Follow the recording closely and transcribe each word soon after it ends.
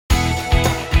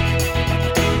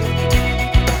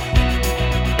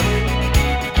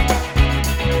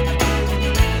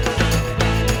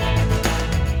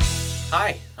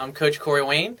I'm Coach Corey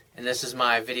Wayne, and this is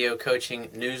my video coaching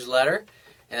newsletter.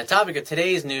 And the topic of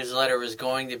today's newsletter is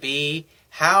going to be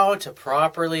how to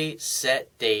properly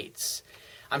set dates.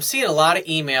 I'm seeing a lot of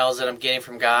emails that I'm getting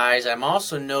from guys. I'm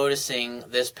also noticing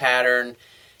this pattern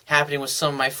happening with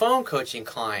some of my phone coaching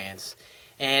clients.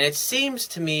 And it seems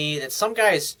to me that some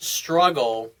guys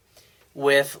struggle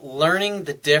with learning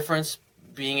the difference,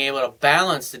 being able to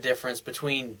balance the difference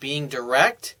between being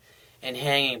direct and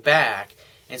hanging back.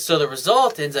 And so the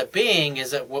result ends up being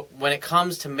is that when it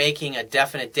comes to making a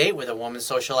definite date with a woman,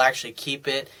 so she'll actually keep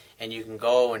it, and you can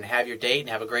go and have your date and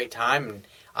have a great time and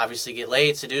obviously get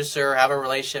laid, seduce her, have a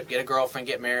relationship, get a girlfriend,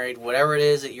 get married, whatever it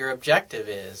is that your objective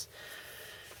is.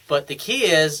 But the key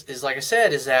is like I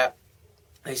said, is that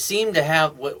they seem to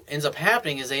have, what ends up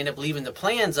happening is they end up leaving the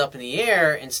plans up in the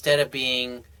air instead of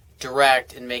being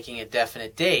direct and making a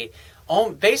definite date.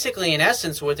 Basically, in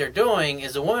essence, what they're doing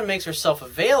is the woman makes herself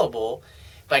available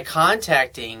by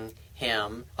contacting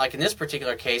him. Like in this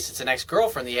particular case, it's an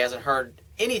ex-girlfriend that he hasn't heard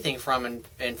anything from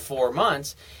in 4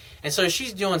 months. And so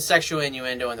she's doing sexual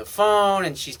innuendo on the phone,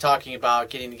 and she's talking about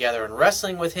getting together and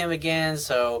wrestling with him again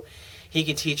so he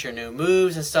can teach her new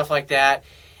moves and stuff like that.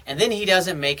 And then he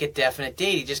doesn't make a definite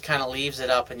date. He just kind of leaves it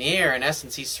up in the air. In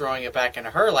essence, he's throwing it back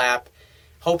into her lap,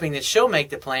 hoping that she'll make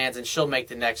the plans and she'll make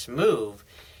the next move.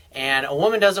 And a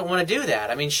woman doesn't want to do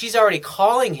that. I mean, she's already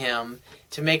calling him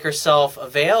to make herself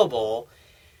available,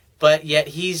 but yet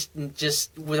he's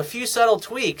just, with a few subtle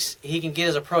tweaks, he can get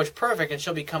his approach perfect and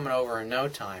she'll be coming over in no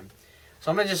time. So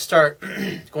I'm going to just start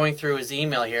going through his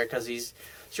email here because it's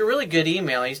a really good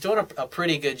email. He's doing a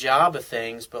pretty good job of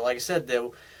things, but like I said,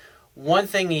 the one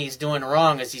thing he's doing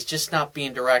wrong is he's just not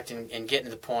being direct and getting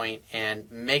to the point and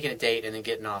making a date and then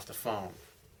getting off the phone.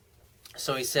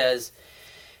 So he says,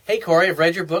 "Hey Corey, I've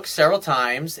read your book several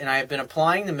times and I have been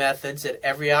applying the methods at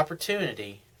every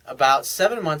opportunity. About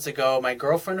 7 months ago, my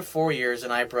girlfriend of 4 years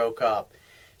and I broke up.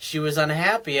 She was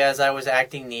unhappy as I was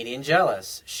acting needy and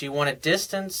jealous. She wanted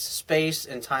distance, space,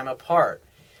 and time apart.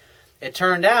 It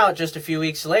turned out just a few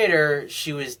weeks later,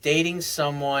 she was dating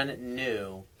someone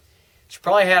new. She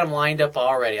probably had him lined up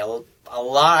already. A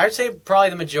lot, I'd say probably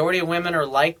the majority of women are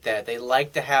like that. They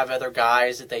like to have other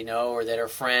guys that they know or that are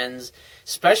friends,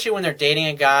 especially when they're dating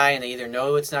a guy and they either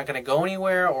know it's not going to go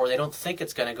anywhere or they don't think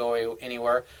it's going to go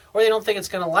anywhere or they don't think it's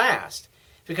going to last.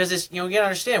 Because it's, you got to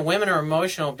understand, women are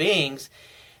emotional beings,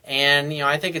 and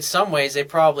I think in some ways they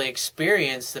probably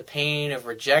experience the pain of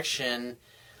rejection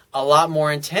a lot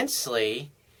more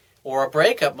intensely, or a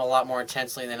breakup a lot more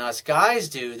intensely than us guys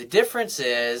do. The difference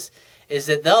is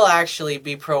that they'll actually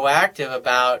be proactive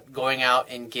about going out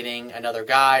and getting another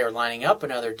guy or lining up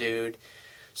another dude.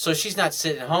 So she's not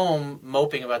sitting home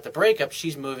moping about the breakup.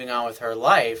 She's moving on with her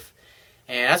life.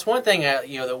 And that's one thing that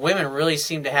women really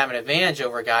seem to have an advantage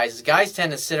over guys. Is guys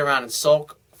tend to sit around and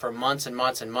sulk for months and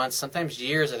months and months, sometimes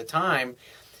years at a time.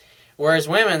 Whereas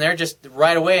women, they're just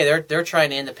right away, they're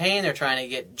trying to end the pain. They're trying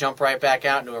to jump right back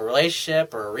out into a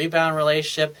relationship or a rebound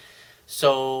relationship.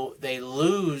 So they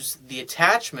lose the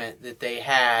attachment that they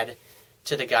had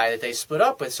to the guy that they split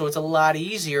up with. So it's a lot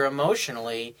easier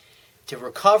emotionally to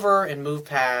recover and move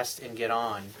past and get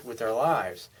on with their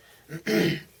lives.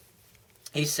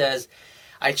 He says,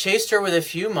 I chased her with a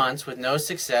few months with no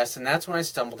success, and that's when I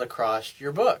stumbled across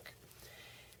your book.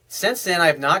 Since then, I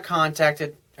have not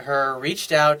contacted her,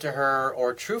 reached out to her,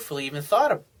 or truthfully even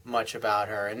thought much about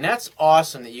her. And that's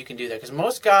awesome that you can do that, because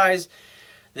most guys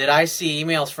that I see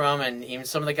emails from, and even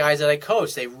some of the guys that I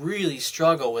coach, they really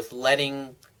struggle with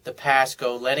letting the past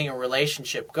go, letting a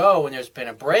relationship go when there's been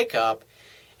a breakup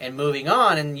and moving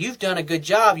on. And you've done a good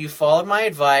job. You followed my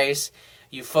advice.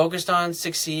 You focused on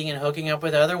succeeding and hooking up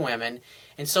with other women.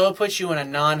 And so it puts you in a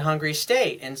non-hungry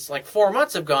state. And it's like 4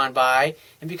 months have gone by,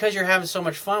 and because you're having so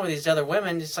much fun with these other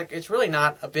women, it's really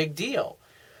not a big deal.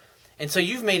 And so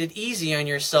you've made it easy on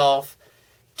yourself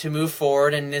to move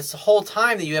forward, and this whole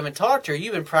time that you haven't talked to her,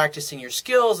 you've been practicing your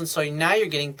skills, and so now you're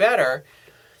getting better.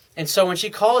 And so when she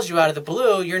calls you out of the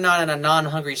blue, you're not in a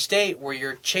non-hungry state where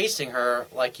you're chasing her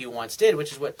like you once did,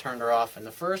 which is what turned her off in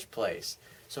the first place.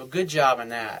 So good job on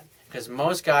that, because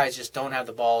most guys just don't have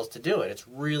the balls to do it. It's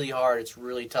really hard. It's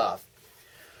really tough.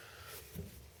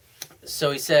 So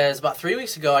he says, about 3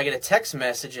 weeks ago, I get a text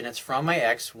message, and it's from my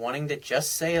ex wanting to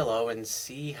just say hello and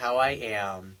see how I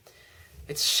am.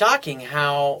 It's shocking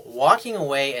how walking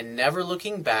away and never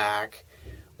looking back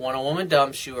when a woman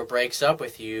dumps you or breaks up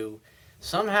with you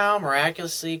somehow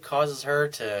miraculously causes her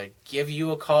to give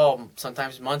you a call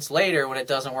sometimes months later when it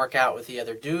doesn't work out with the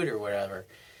other dude or whatever.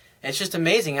 And it's just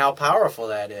amazing how powerful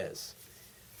that is.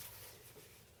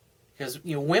 Because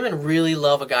women really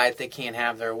love a guy that they can't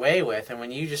have their way with. And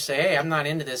when you just say, hey, I'm not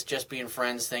into this just being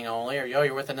friends thing only, or yo,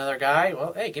 you're with another guy,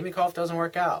 well, hey, give me a call if it doesn't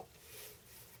work out.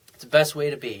 It's the best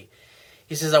way to be.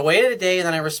 He says, I waited a day and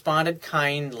then I responded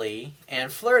kindly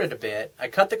and flirted a bit. I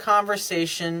cut the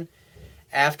conversation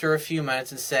after a few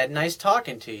minutes and said, nice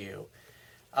talking to you.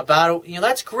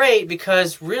 That's great,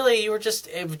 because really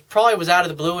it probably was out of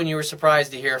the blue and you were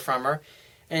surprised to hear from her.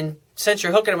 And since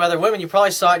you're hooking up with other women, you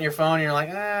probably saw it in your phone and you're like,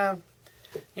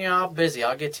 I'm busy.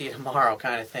 I'll get to you tomorrow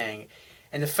kind of thing.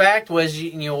 And the fact was,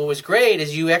 what was great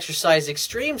is you exercised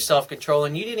extreme self-control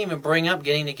and you didn't even bring up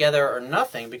getting together or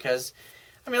nothing, because,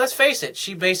 let's face it,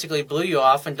 she basically blew you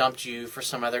off and dumped you for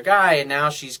some other guy, and now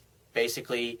she's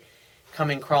basically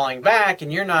coming crawling back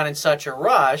and you're not in such a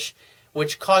rush,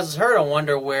 which causes her to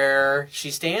wonder where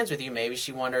she stands with you. Maybe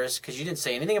she wonders, because you didn't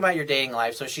say anything about your dating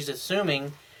life, so she's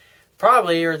assuming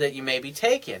probably or that you may be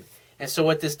taken. And so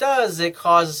what this does, it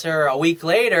causes her a week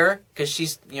later, because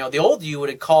she's, the old you would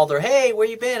have called her, hey, where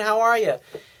you been, how are you,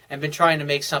 and been trying to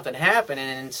make something happen,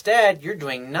 and instead you're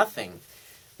doing nothing,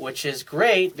 which is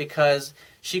great, because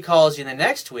she calls you the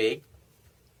next week,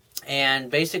 and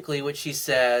basically what she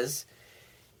says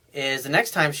is, the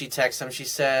next time she texts him, she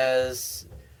says,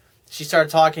 she started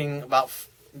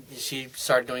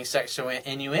doing sexual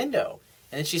innuendo,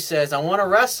 and then she says, I want to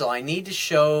wrestle, I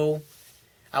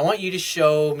want you to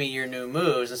show me your new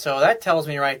moves. And so that tells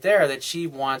me right there that she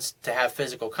wants to have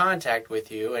physical contact with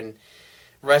you. And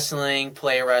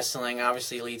play wrestling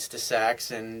obviously leads to sex.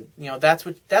 And, that's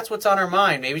what's on her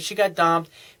mind. Maybe she got dumped.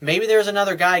 Maybe there's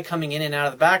another guy coming in and out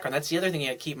of the background. That's the other thing you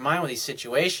got to keep in mind with these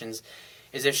situations,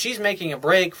 is if she's making a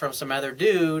break from some other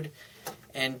dude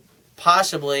and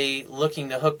possibly looking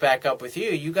to hook back up with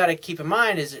you, you got to keep in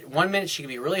mind is that 1 minute she could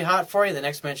be really hot for you, the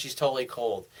next minute she's totally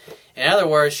cold. In other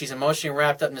words, she's emotionally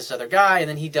wrapped up in this other guy, and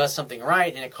then he does something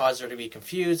right, and it causes her to be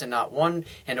confused and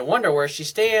to wonder where she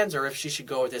stands, or if she should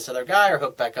go with this other guy or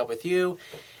hook back up with you.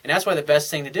 And that's why the best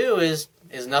thing to do is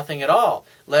nothing at all.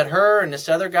 Let her and this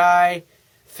other guy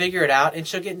figure it out, and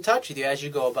she'll get in touch with you as you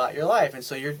go about your life. And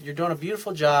so you're doing a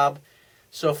beautiful job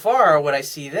so far, what I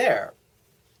see there.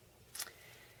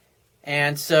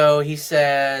 And so he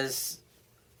says,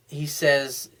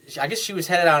 I guess she was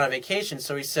headed out on vacation,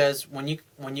 so he says, when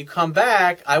you come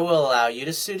back, I will allow you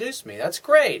to seduce me. That's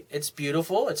great. It's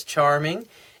beautiful. It's charming.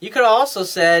 You could have also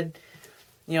said,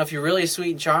 if you're really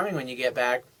sweet and charming when you get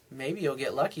back, maybe you'll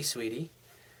get lucky, sweetie.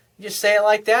 You just say it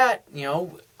like that.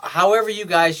 However you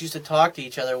guys used to talk to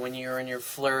each other when you were in your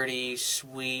flirty,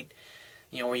 sweet,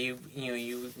 where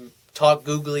you talk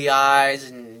googly eyes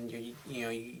and you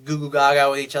goo gaga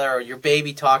with each other, or your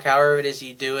baby talk, however it is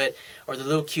you do it, or the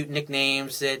little cute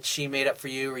nicknames that she made up for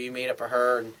you or you made up for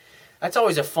her. And that's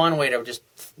always a fun way to just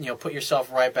put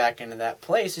yourself right back into that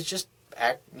place. It's just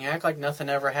act like nothing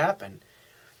ever happened.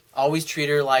 Always treat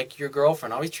her like your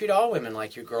girlfriend. Always treat all women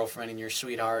like your girlfriend and your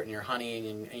sweetheart and your honey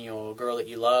and a girl that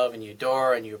you love and you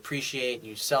adore and you appreciate and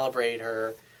you celebrate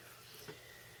her.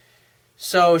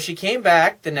 So she came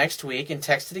back the next week and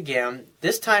texted again.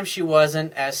 This time she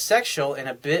wasn't as sexual and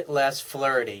a bit less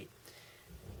flirty.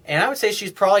 And I would say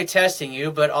she's probably testing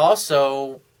you, but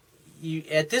also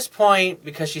at this point,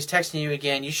 because she's texting you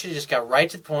again, you should have just got right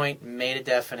to the point and made a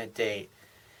definite date.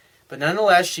 But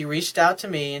nonetheless, she reached out to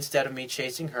me instead of me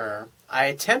chasing her. I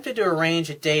attempted to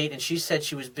arrange a date, and she said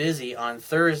she was busy on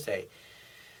Thursday.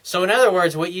 So in other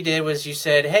words, what you did was you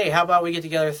said, hey, how about we get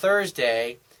together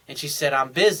Thursday? And she said,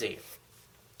 I'm busy.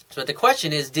 So the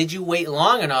question is, did you wait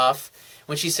long enough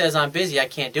when she says, I'm busy, I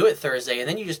can't do it Thursday, and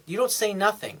then you don't say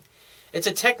nothing? It's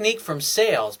a technique from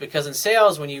sales, because in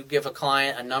sales, when you give a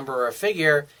client a number or a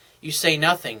figure, you say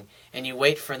nothing, and you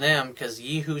wait for them, because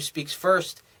he who speaks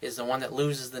first is the one that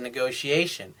loses the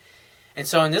negotiation. And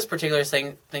so in this particular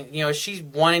thing, she's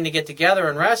wanting to get together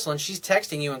and wrestle, and she's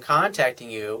texting you and contacting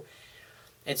you,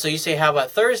 and so you say, how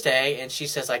about Thursday? And she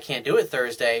says, I can't do it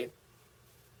Thursday.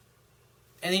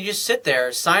 And then you just sit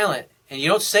there silent, and you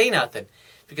don't say nothing,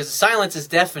 because the silence is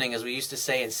deafening, as we used to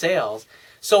say in sales.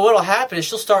 So what will happen is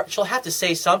she'll have to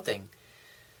say something.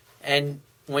 And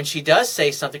when she does say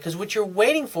something, because what you're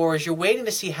waiting for is you're waiting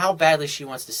to see how badly she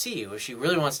wants to see you. If she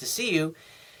really wants to see you,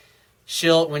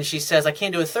 when she says, I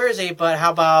can't do it Thursday, but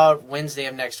how about Wednesday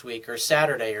of next week or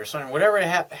Saturday or something, whatever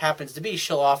it happens to be,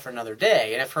 she'll offer another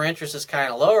day. And if her interest is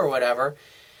kind of low or whatever,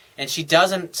 and she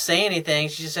doesn't say anything,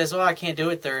 she just says, I can't do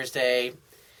it Thursday.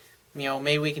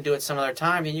 Maybe we can do it some other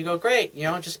time. And you go, great,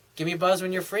 just give me a buzz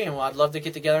when you're free, and I'd love to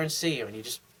get together and see you.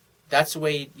 And that's the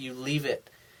way you leave it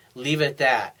at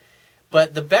that.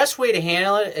 But the best way to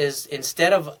handle it is,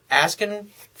 instead of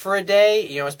asking for a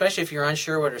day, especially if you're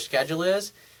unsure what her schedule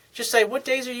is, just say, what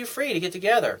days are you free to get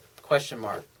together? ?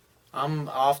 I'm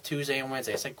off Tuesday and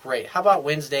Wednesday. It's like, great. How about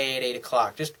Wednesday at 8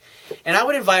 o'clock? And I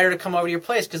would invite her to come over to your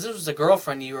place because this was a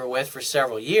girlfriend you were with for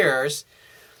several years.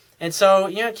 And so,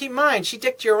 keep in mind, she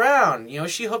dicked you around.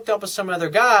 She hooked up with some other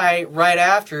guy right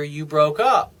after you broke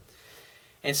up.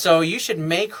 And so you should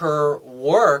make her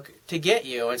work to get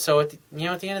you. And so, at the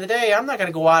end of the day, I'm not going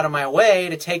to go out of my way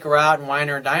to take her out and wine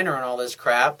her and dine her and all this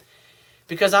crap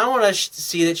because I want to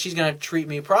see that she's going to treat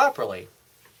me properly.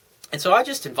 And so I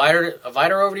just invite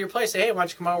her over to your place. Say, hey, why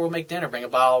don't you come over, we'll make dinner. Bring a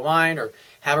bottle of wine or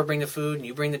have her bring the food and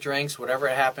you bring the drinks, whatever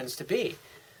it happens to be.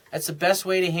 That's the best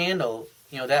way to handle,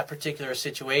 that particular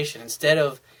situation. Instead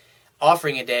of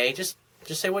offering a day, just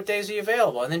say what days are you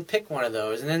available and then pick one of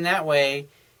those. And then that way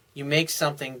you make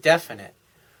something definite.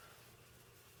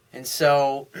 And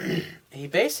so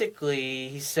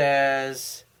he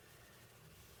says...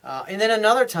 and then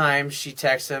another time she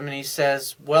texts him and he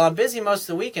says, well, I'm busy most of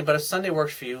the weekend, but if Sunday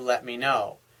works for you, let me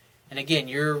know. And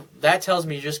again, that tells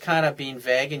me you're just kind of being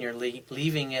vague and you're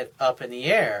leaving it up in the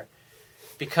air.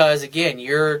 Because again,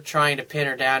 you're trying to pin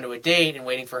her down to a date and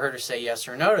waiting for her to say yes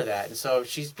or no to that. And so if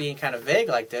she's being kind of vague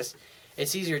like this,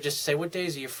 it's easier just to say, what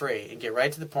days are you free? And get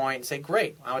right to the point and say,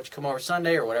 great, why don't you come over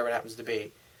Sunday or whatever it happens to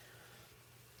be.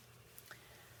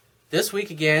 This week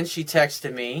again, she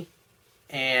texted me.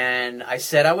 And I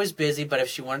said I was busy, but if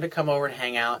she wanted to come over and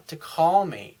hang out, to call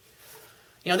me.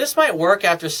 This might work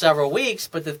after several weeks,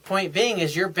 but the point being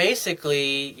is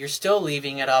you're still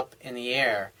leaving it up in the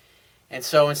air. And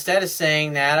so instead of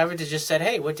saying that, I would have just said,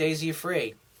 hey, what days are you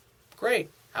free? Great.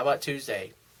 How about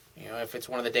Tuesday? If it's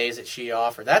one of the days that she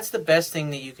offered. That's the best thing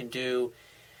that you can do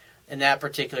in that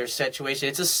particular situation.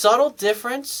 It's a subtle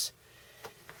difference,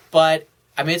 but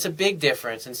it's a big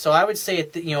difference. And so I would say,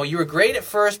 you were great at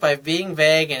first by being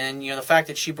vague, and then, the fact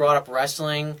that she brought up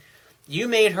wrestling, you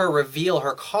made her reveal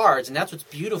her cards, and that's what's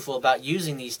beautiful about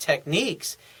using these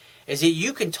techniques, is that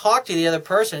you can talk to the other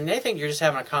person, and they think you're just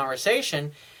having a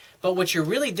conversation, but what you're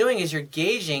really doing is you're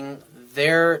gauging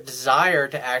their desire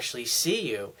to actually see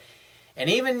you. And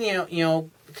even,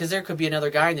 because there could be another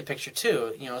guy in the picture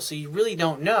too, so you really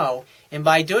don't know. And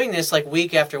by doing this like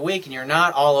week after week and you're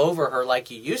not all over her like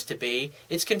you used to be,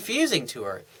 it's confusing to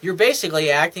her. You're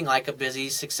basically acting like a busy,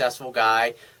 successful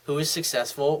guy who is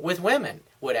successful with women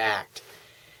would act.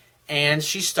 And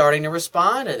she's starting to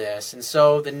respond to this. And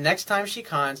so the next time she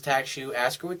contacts you,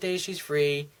 ask her what days she's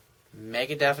free, make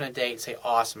a definite date, and say,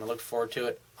 awesome, I look forward to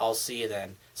it, I'll see you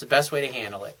then. It's the best way to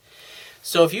handle it.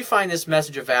 So if you find this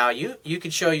message of value, you can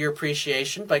show your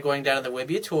appreciation by going down to the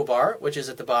Wibiya toolbar, which is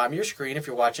at the bottom of your screen if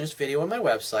you're watching this video on my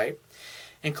website,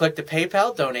 and click the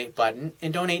PayPal donate button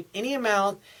and donate any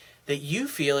amount that you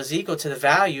feel is equal to the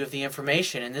value of the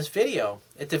information in this video.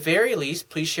 At the very least,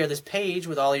 please share this page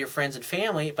with all of your friends and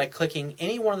family by clicking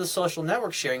any one of the social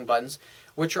network sharing buttons,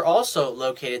 which are also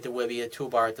located at the Wibiya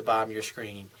toolbar at the bottom of your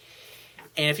screen.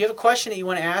 And if you have a question that you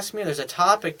want to ask me, or there's a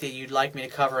topic that you'd like me to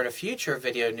cover in a future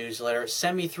video newsletter,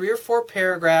 send me 3 or 4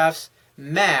 paragraphs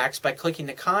max by clicking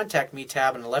the Contact Me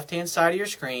tab on the left-hand side of your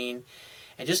screen.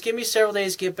 And just give me several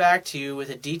days to get back to you with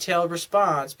a detailed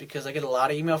response, because I get a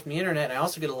lot of email from the internet, and I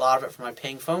also get a lot of it from my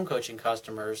paying phone coaching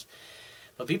customers.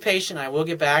 But be patient, I will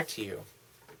get back to you.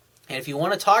 And if you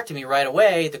want to talk to me right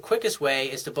away, the quickest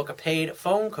way is to book a paid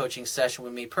phone coaching session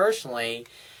with me personally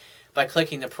by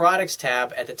clicking the Products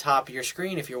tab at the top of your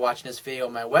screen if you're watching this video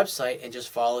on my website, and just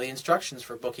follow the instructions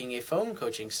for booking a phone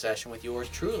coaching session with yours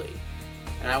truly.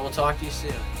 And I will talk to you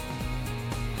soon.